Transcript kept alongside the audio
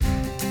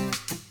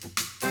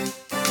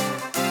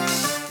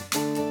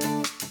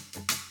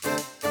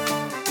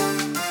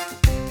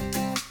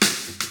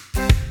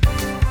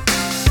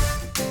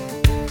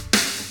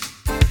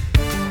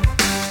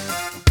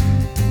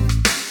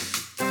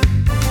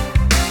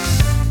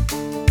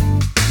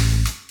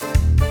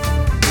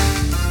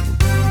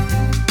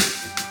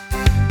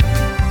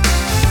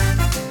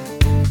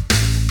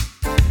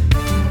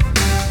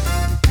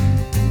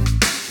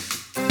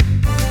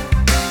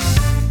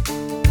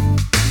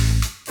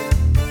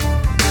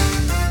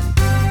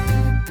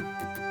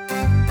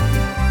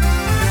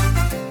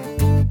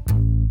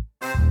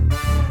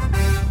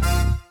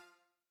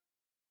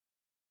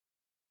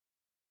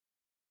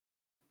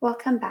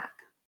Welcome back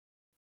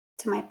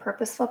to my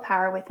Purposeful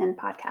Power Within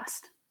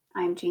podcast.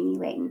 I'm Jeannie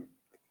Layton.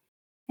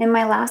 In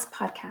my last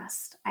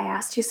podcast, I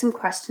asked you some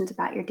questions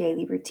about your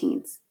daily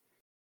routines.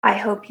 I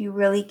hope you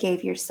really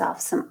gave yourself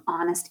some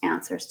honest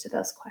answers to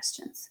those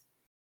questions.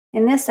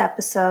 In this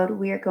episode,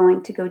 we are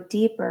going to go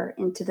deeper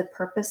into the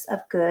purpose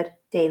of good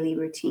daily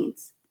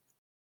routines.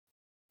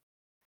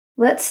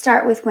 Let's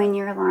start with when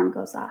your alarm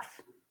goes off.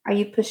 Are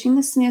you pushing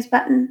the snooze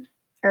button,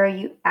 or are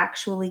you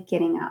actually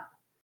getting up?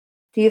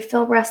 Do you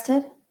feel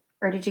rested?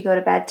 Or did you go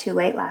to bed too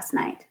late last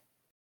night?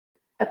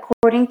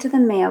 According to the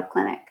Mayo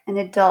Clinic, an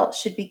adult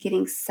should be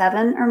getting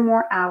 7 or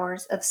more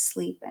hours of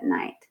sleep at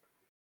night.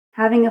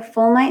 Having a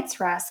full night's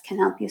rest can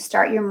help you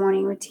start your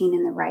morning routine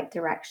in the right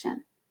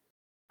direction.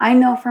 I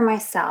know for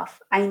myself,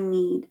 I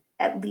need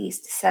at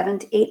least 7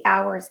 to 8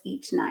 hours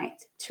each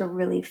night to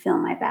really feel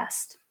my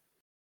best.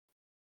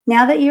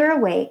 Now that you're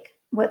awake,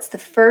 what's the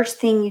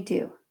first thing you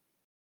do?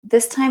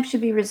 This time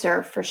should be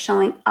reserved for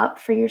showing up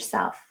for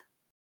yourself.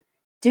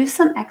 Do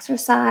some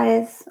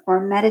exercise or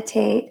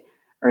meditate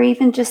or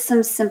even just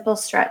some simple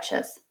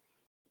stretches.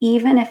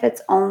 Even if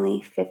it's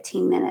only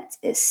 15 minutes,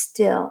 it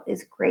still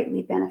is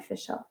greatly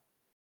beneficial.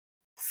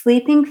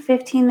 Sleeping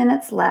 15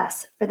 minutes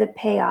less for the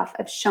payoff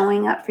of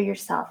showing up for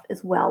yourself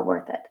is well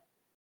worth it.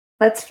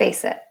 Let's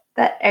face it,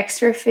 that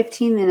extra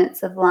 15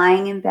 minutes of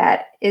lying in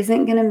bed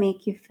isn't going to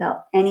make you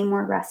feel any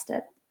more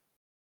rested.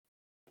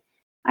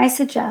 I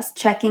suggest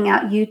checking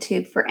out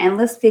YouTube for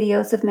endless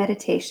videos of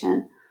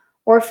meditation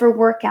or for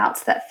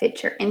workouts that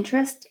fit your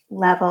interest,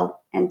 level,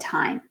 and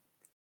time.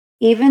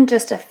 Even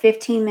just a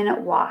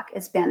 15-minute walk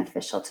is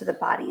beneficial to the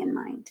body and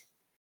mind.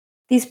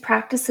 These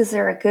practices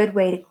are a good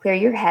way to clear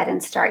your head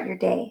and start your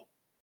day.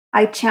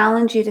 I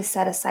challenge you to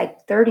set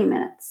aside 30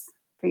 minutes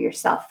for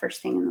yourself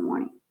first thing in the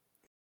morning.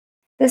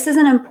 This is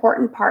an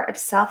important part of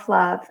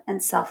self-love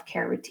and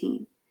self-care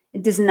routine.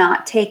 It does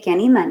not take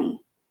any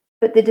money,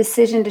 but the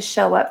decision to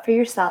show up for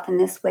yourself in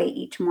this way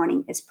each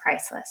morning is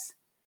priceless.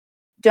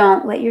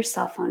 Don't let your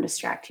cell phone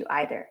distract you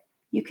either.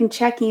 You can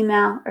check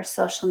email or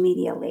social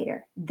media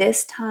later.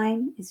 This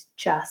time is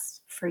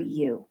just for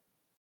you.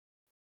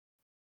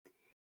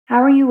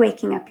 How are you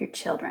waking up your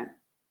children?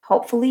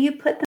 Hopefully you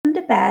put them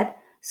to bed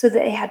so that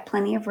they had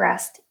plenty of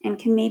rest and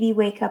can maybe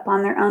wake up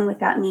on their own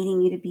without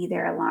needing you to be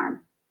their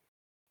alarm.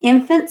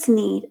 Infants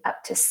need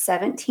up to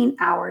 17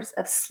 hours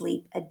of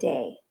sleep a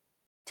day.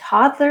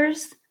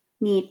 Toddlers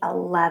need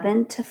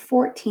 11 to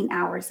 14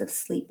 hours of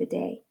sleep a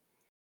day.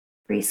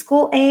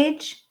 Preschool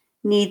age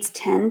needs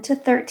 10 to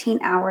 13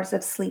 hours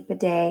of sleep a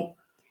day,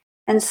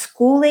 and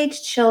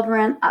school-age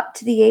children up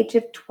to the age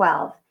of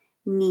 12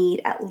 need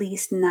at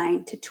least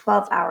 9 to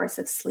 12 hours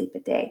of sleep a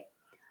day.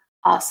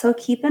 Also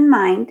keep in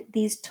mind,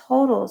 these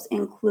totals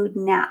include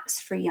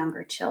naps for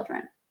younger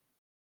children.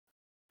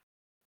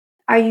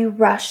 Are you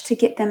rushed to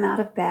get them out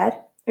of bed,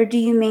 or do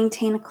you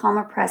maintain a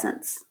calmer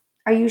presence?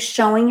 Are you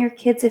showing your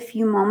kids a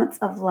few moments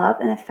of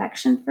love and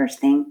affection first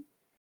thing?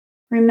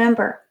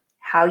 Remember,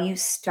 how you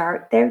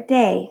start their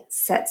day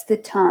sets the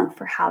tone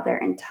for how their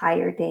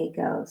entire day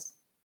goes.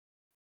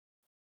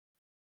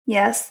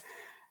 Yes,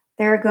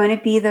 there are going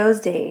to be those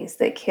days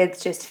that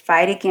kids just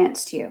fight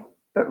against you,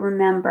 but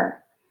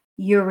remember,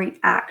 your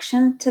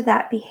reaction to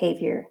that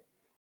behavior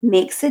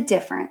makes a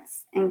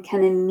difference and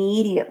can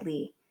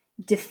immediately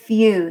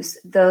diffuse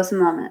those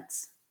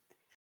moments.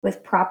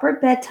 With proper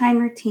bedtime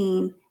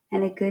routine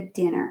and a good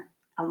dinner,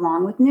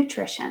 along with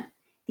nutrition,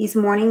 these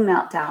morning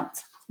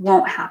meltdowns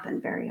won't happen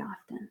very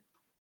often.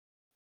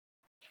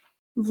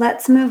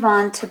 Let's move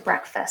on to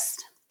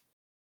breakfast.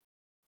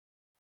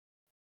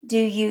 Do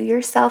you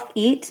yourself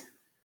eat?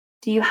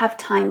 Do you have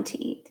time to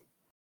eat?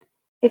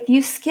 If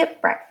you skip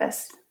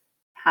breakfast,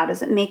 how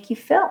does it make you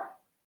feel?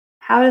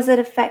 How does it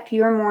affect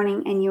your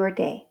morning and your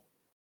day?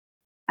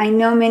 I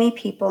know many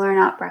people are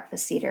not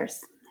breakfast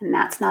eaters, and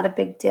that's not a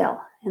big deal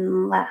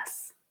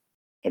unless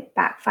it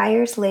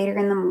backfires later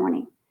in the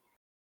morning.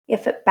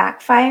 If it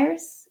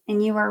backfires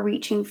and you are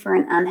reaching for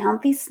an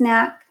unhealthy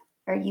snack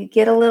or you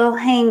get a little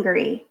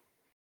hangry,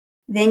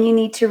 then you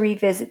need to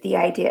revisit the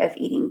idea of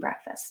eating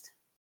breakfast.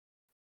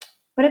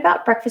 What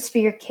about breakfast for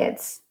your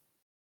kids?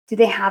 Do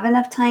they have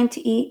enough time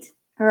to eat,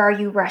 or are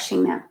you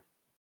rushing them?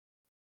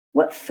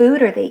 What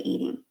food are they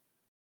eating?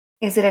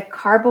 Is it a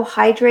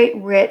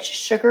carbohydrate-rich,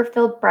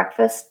 sugar-filled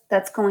breakfast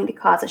that's going to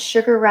cause a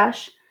sugar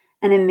rush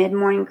and a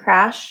mid-morning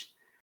crash,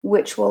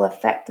 which will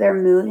affect their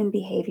mood and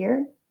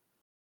behavior?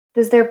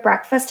 Does their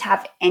breakfast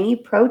have any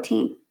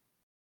protein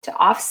to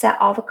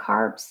offset all the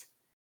carbs?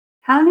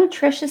 How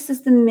nutritious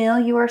is the meal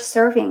you are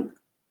serving?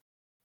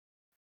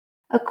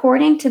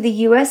 According to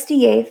the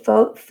USDA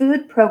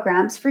food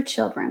programs for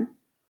children,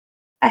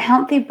 a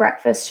healthy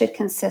breakfast should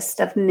consist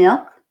of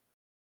milk,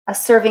 a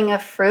serving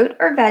of fruit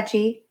or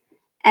veggie,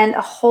 and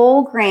a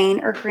whole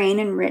grain or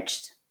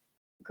grain-enriched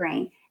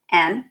grain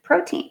and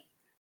protein.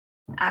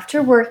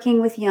 After working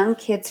with young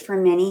kids for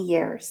many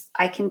years,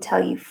 I can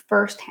tell you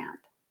firsthand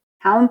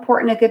how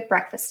important a good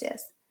breakfast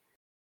is.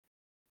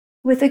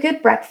 With a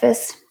good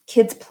breakfast,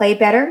 kids play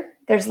better,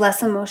 there's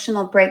less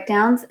emotional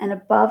breakdowns, and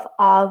above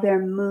all, their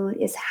mood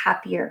is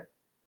happier.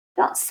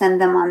 Don't send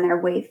them on their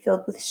way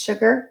filled with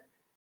sugar.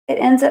 It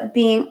ends up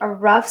being a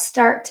rough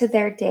start to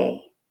their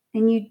day,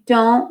 and you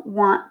don't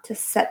want to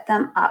set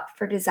them up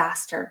for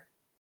disaster.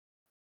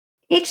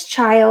 Each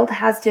child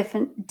has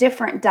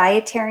different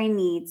dietary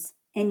needs,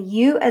 and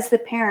you, as the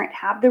parent,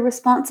 have the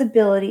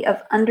responsibility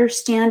of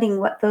understanding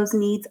what those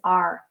needs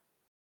are.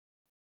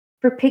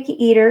 For picky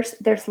eaters,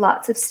 there's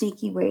lots of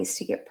sneaky ways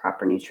to get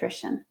proper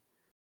nutrition.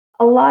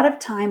 A lot of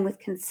time with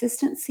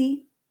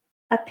consistency,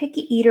 a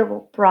picky eater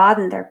will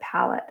broaden their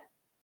palate.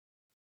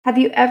 Have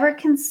you ever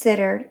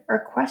considered or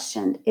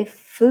questioned if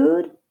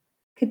food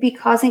could be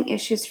causing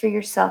issues for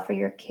yourself or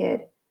your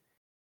kid?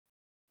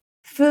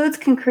 Foods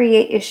can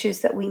create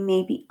issues that we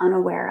may be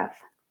unaware of.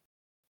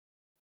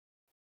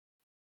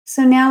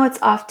 So now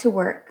it's off to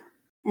work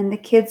and the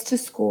kids to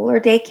school or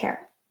daycare.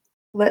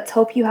 Let's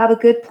hope you have a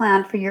good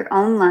plan for your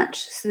own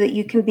lunch so that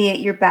you can be at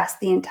your best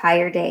the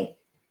entire day.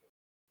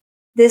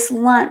 This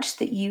lunch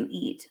that you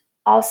eat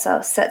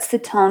also sets the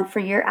tone for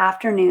your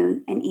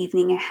afternoon and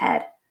evening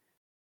ahead.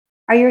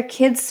 Are your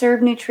kids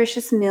served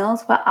nutritious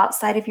meals while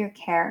outside of your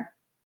care?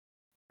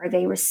 Are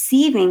they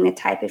receiving the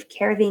type of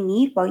care they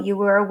need while you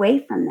were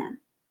away from them?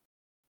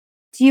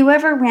 Do you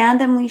ever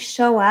randomly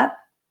show up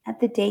at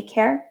the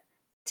daycare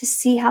to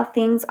see how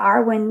things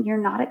are when you're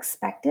not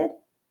expected?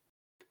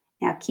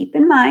 Now, keep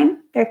in mind,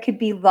 there could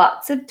be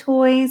lots of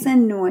toys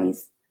and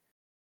noise,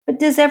 but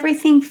does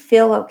everything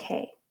feel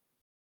okay?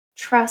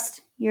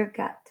 Trust your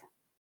gut.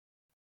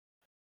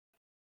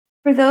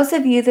 For those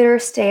of you that are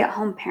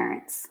stay-at-home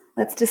parents,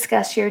 let's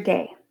discuss your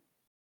day.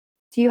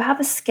 Do you have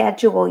a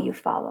schedule you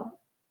follow?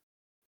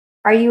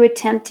 Are you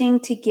attempting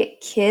to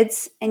get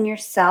kids and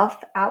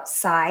yourself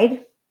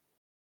outside?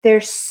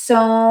 There's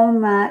so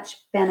much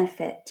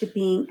benefit to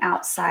being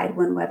outside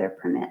when weather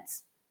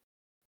permits.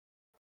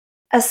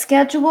 A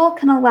schedule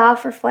can allow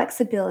for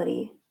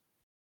flexibility,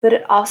 but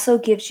it also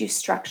gives you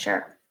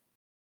structure.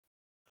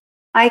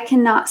 I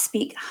cannot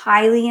speak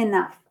highly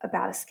enough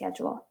about a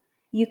schedule.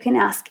 You can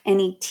ask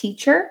any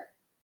teacher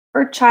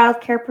or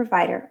childcare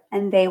provider,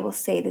 and they will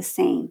say the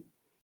same.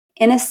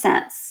 In a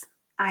sense,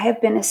 I have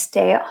been a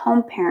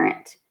stay-at-home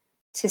parent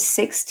to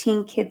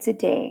 16 kids a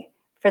day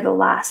for the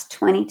last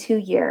 22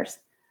 years.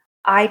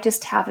 I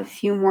just have a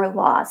few more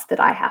laws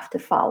that I have to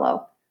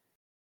follow.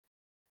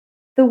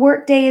 The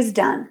workday is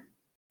done.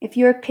 If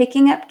you're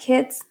picking up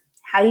kids,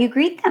 how do you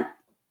greet them?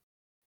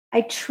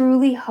 I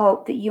truly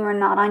hope that you are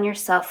not on your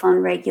cell phone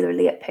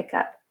regularly at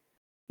pickup.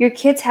 Your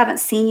kids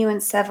haven't seen you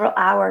in several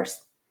hours.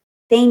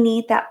 They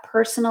need that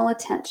personal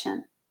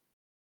attention.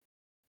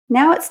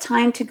 Now it's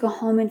time to go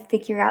home and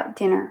figure out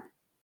dinner.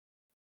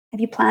 Have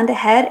you planned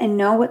ahead and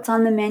know what's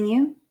on the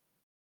menu?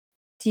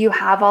 Do you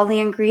have all the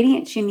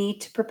ingredients you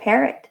need to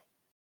prepare it?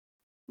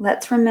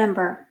 Let's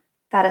remember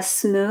that a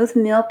smooth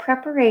meal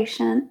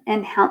preparation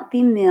and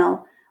healthy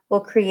meal will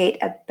create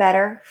a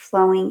better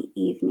flowing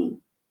evening.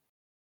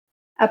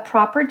 A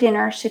proper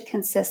dinner should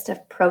consist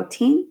of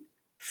protein,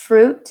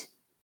 fruit,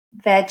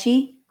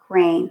 veggie,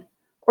 grain,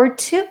 or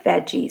 2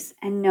 veggies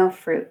and no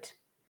fruit.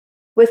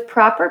 With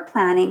proper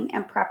planning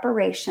and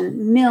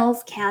preparation,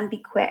 meals can be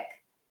quick.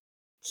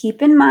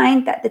 Keep in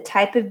mind that the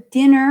type of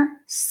dinner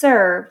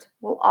served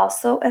will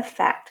also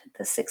affect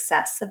the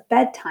success of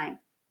bedtime.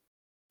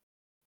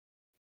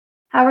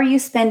 How are you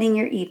spending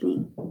your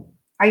evening?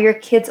 Are your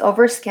kids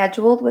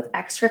overscheduled with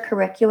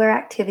extracurricular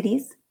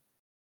activities?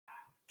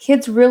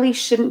 Kids really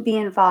shouldn't be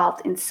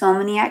involved in so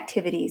many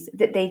activities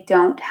that they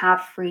don't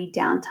have free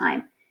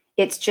downtime.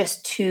 It's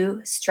just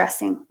too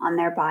stressing on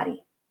their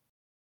body.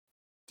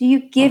 Do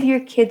you give your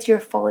kids your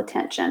full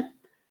attention?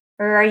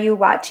 Or are you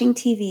watching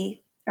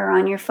TV or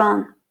on your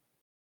phone?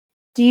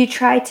 Do you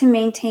try to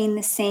maintain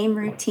the same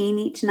routine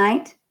each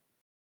night?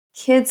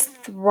 Kids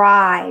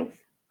thrive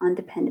on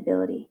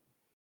dependability.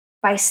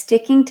 By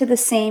sticking to the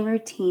same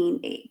routine,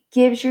 it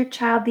gives your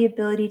child the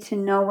ability to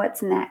know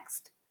what's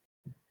next.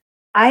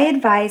 I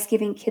advise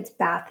giving kids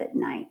bath at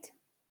night.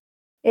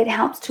 It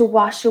helps to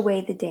wash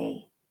away the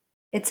day.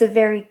 It's a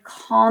very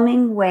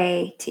calming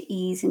way to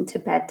ease into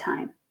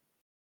bedtime.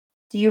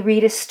 Do you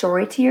read a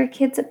story to your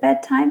kids at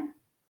bedtime?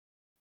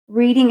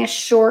 Reading a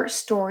short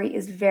story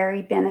is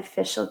very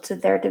beneficial to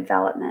their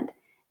development,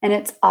 and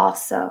it's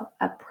also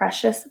a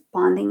precious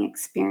bonding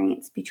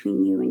experience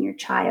between you and your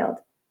child.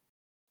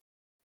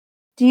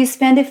 Do you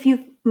spend a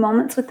few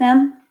moments with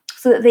them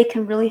so that they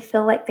can really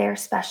feel like they're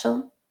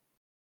special?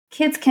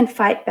 Kids can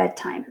fight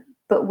bedtime,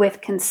 but with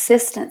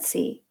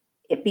consistency,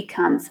 it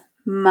becomes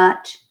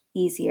much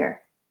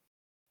easier.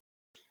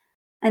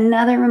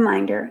 Another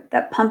reminder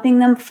that pumping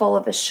them full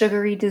of a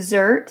sugary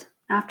dessert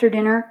after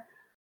dinner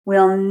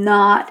will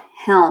not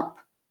help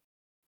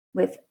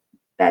with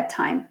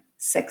bedtime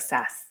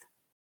success.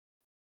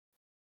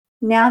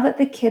 Now that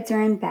the kids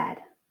are in bed,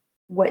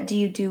 what do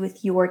you do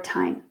with your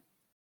time?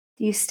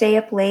 Do you stay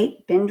up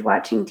late binge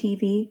watching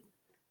TV?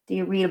 Do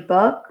you read a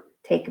book?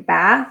 Take a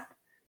bath?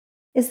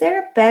 Is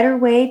there a better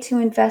way to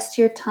invest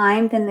your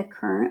time than the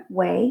current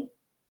way?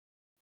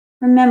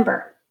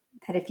 Remember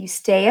that if you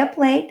stay up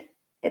late,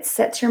 it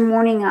sets your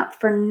morning up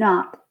for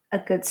not a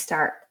good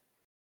start.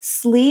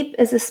 Sleep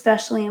is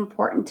especially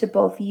important to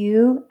both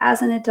you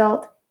as an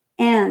adult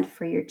and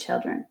for your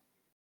children.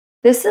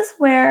 This is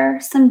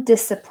where some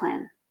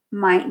discipline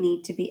might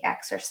need to be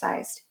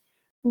exercised.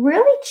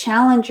 Really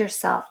challenge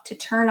yourself to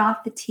turn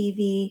off the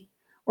TV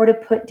or to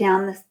put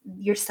down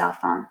your cell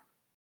phone.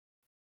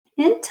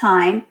 In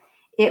time,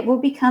 it will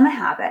become a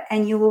habit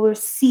and you will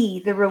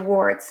see the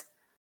rewards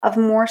of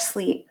more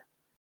sleep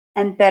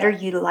and better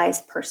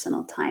utilized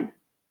personal time.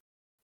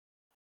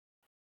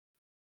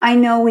 I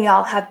know we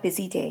all have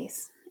busy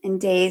days and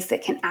days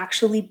that can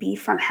actually be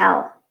from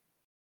hell,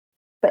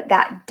 but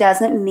that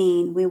doesn't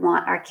mean we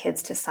want our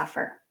kids to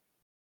suffer.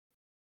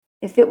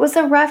 If it was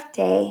a rough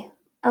day,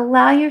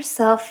 allow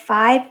yourself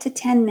 5 to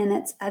 10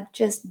 minutes of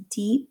just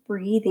deep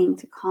breathing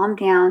to calm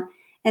down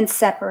and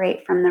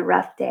separate from the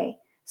rough day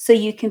so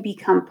you can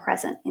become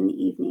present in the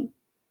evening.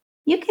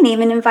 You can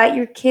even invite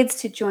your kids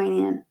to join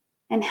in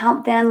and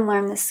help them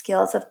learn the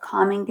skills of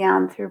calming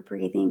down through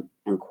breathing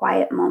and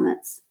quiet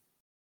moments.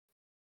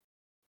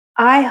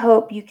 I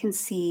hope you can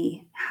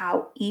see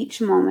how each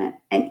moment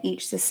and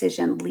each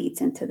decision leads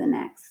into the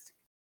next.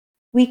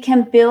 We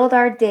can build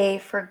our day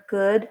for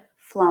good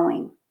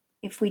flowing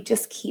if we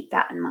just keep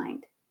that in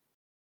mind.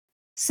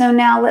 So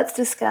now let's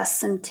discuss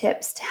some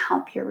tips to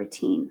help your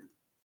routine.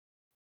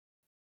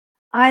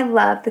 I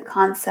love the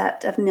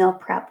concept of meal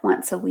prep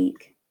once a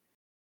week.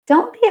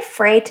 Don't be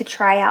afraid to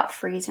try out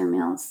freezer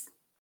meals,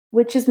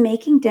 which is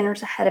making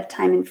dinners ahead of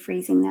time and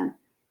freezing them.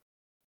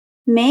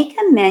 Make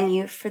a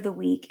menu for the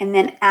week and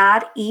then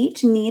add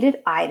each needed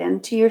item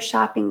to your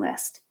shopping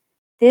list.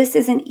 This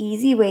is an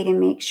easy way to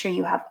make sure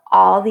you have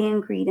all the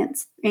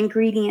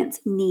ingredients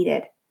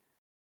needed.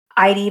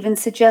 I'd even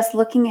suggest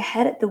looking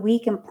ahead at the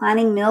week and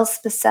planning meals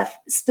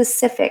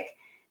specific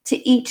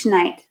to each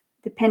night,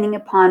 depending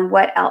upon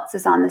what else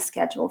is on the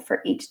schedule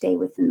for each day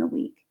within the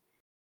week.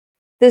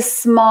 This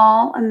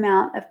small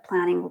amount of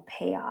planning will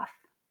pay off.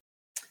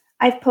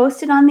 I've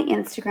posted on the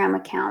Instagram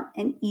account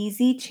an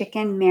easy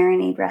chicken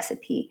marinade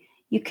recipe.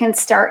 You can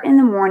start in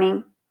the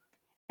morning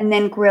and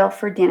then grill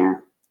for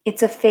dinner.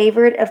 It's a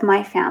favorite of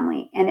my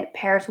family and it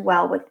pairs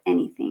well with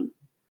anything.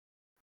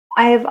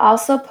 I have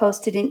also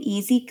posted an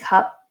easy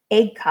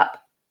egg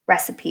cup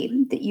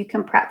recipe that you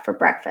can prep for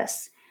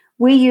breakfast.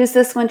 We use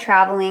this when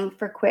traveling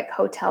for quick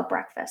hotel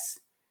breakfasts.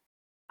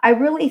 I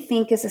really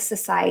think as a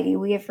society,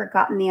 we have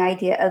forgotten the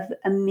idea of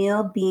a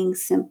meal being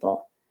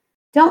simple.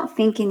 Don't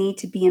think you need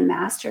to be a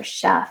master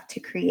chef to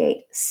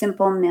create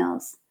simple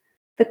meals.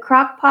 The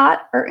crock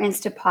pot or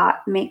Instapot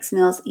makes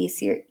meals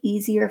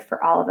easier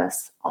for all of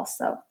us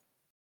also.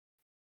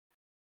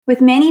 With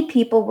many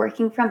people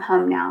working from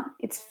home now,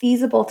 it's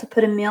feasible to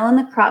put a meal in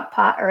the crock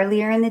pot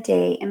earlier in the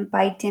day and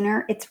by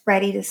dinner it's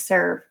ready to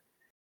serve.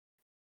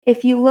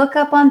 If you look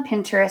up on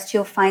Pinterest,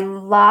 you'll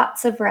find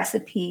lots of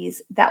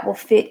recipes that will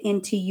fit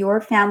into your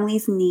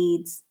family's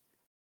needs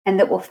and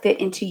that will fit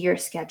into your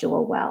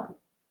schedule well.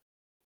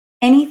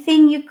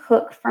 Anything you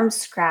cook from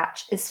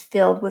scratch is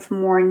filled with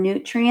more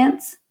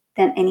nutrients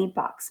than any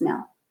box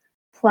meal.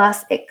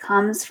 Plus, it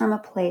comes from a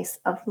place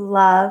of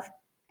love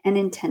and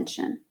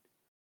intention,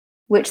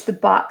 which the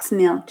box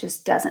meal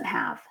just doesn't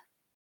have.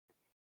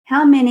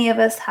 How many of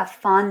us have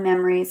fond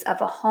memories of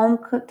a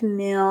home-cooked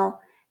meal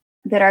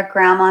that our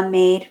grandma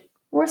made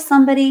or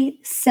somebody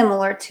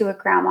similar to a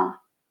grandma?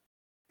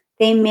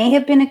 They may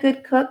have been a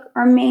good cook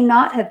or may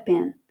not have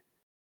been,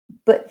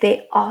 but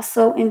they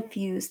also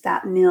infused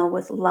that meal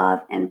with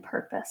love and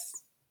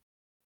purpose.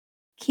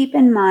 Keep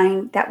in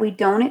mind that we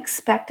don't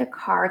expect a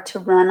car to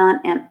run on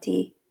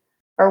empty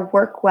or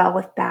work well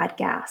with bad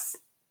gas.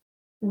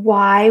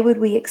 Why would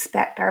we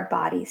expect our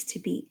bodies to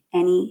be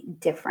any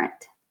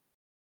different?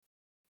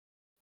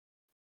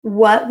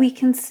 What we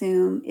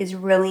consume is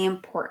really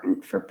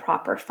important for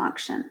proper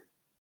function.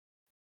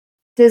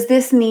 Does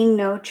this mean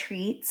no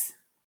treats?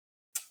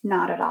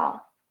 Not at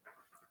all.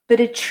 But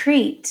a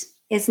treat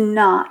is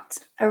not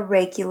a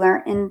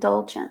regular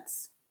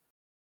indulgence.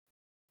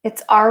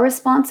 It's our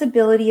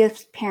responsibility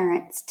as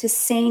parents to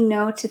say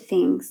no to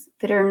things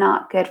that are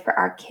not good for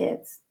our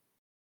kids.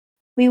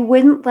 We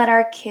wouldn't let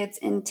our kids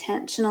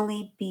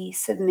intentionally be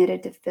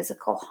submitted to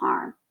physical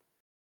harm.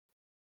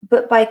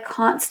 But by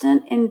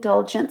constant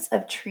indulgence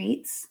of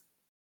treats,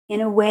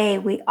 in a way,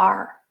 we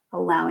are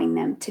allowing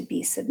them to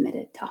be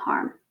submitted to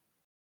harm.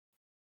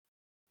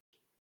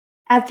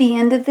 At the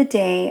end of the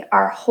day,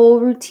 our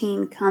whole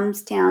routine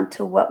comes down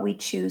to what we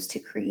choose to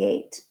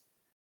create.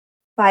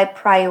 By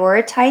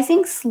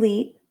prioritizing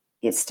sleep,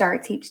 it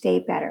starts each day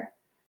better.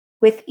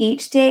 With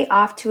each day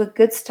off to a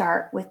good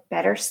start with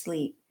better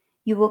sleep,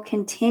 you will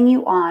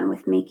continue on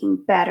with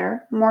making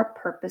better, more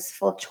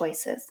purposeful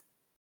choices.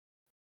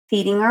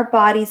 Feeding our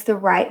bodies the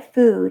right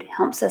food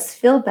helps us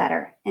feel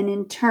better and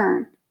in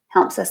turn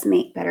helps us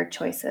make better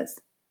choices.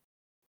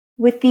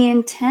 With the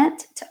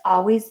intent to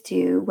always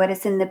do what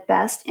is in the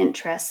best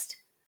interest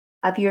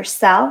of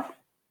yourself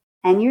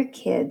and your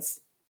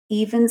kids,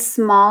 even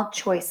small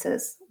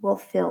choices will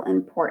feel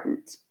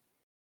important.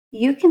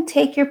 You can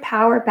take your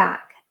power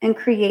back and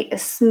create a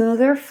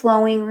smoother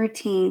flowing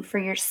routine for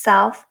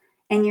yourself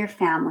and your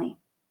family.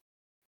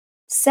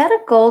 Set a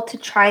goal to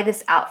try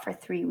this out for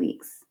 3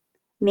 weeks.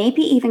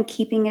 Maybe even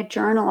keeping a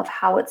journal of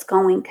how it's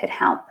going could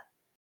help.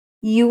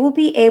 You will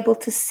be able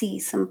to see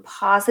some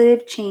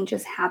positive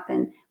changes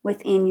happen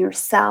within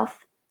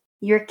yourself,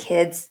 your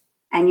kids,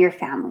 and your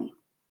family.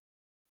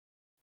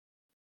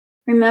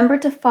 Remember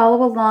to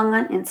follow along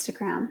on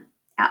Instagram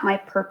at My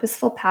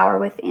Purposeful Power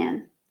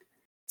Within.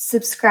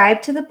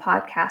 Subscribe to the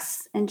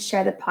podcast and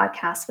share the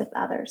podcast with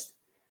others.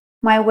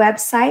 My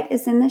website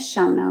is in the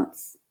show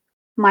notes.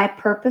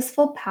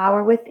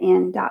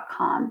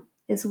 MyPurposefulPowerWithin.com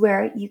is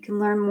where you can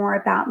learn more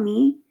about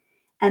me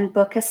and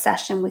book a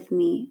session with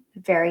me, the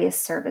various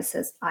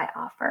services I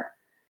offer.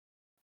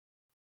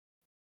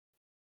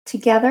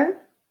 Together,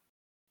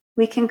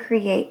 we can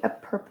create a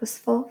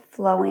purposeful,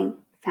 flowing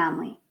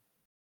family.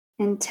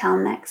 Until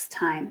next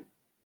time,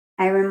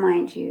 I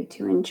remind you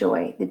to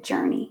enjoy the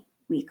journey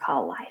we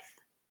call life.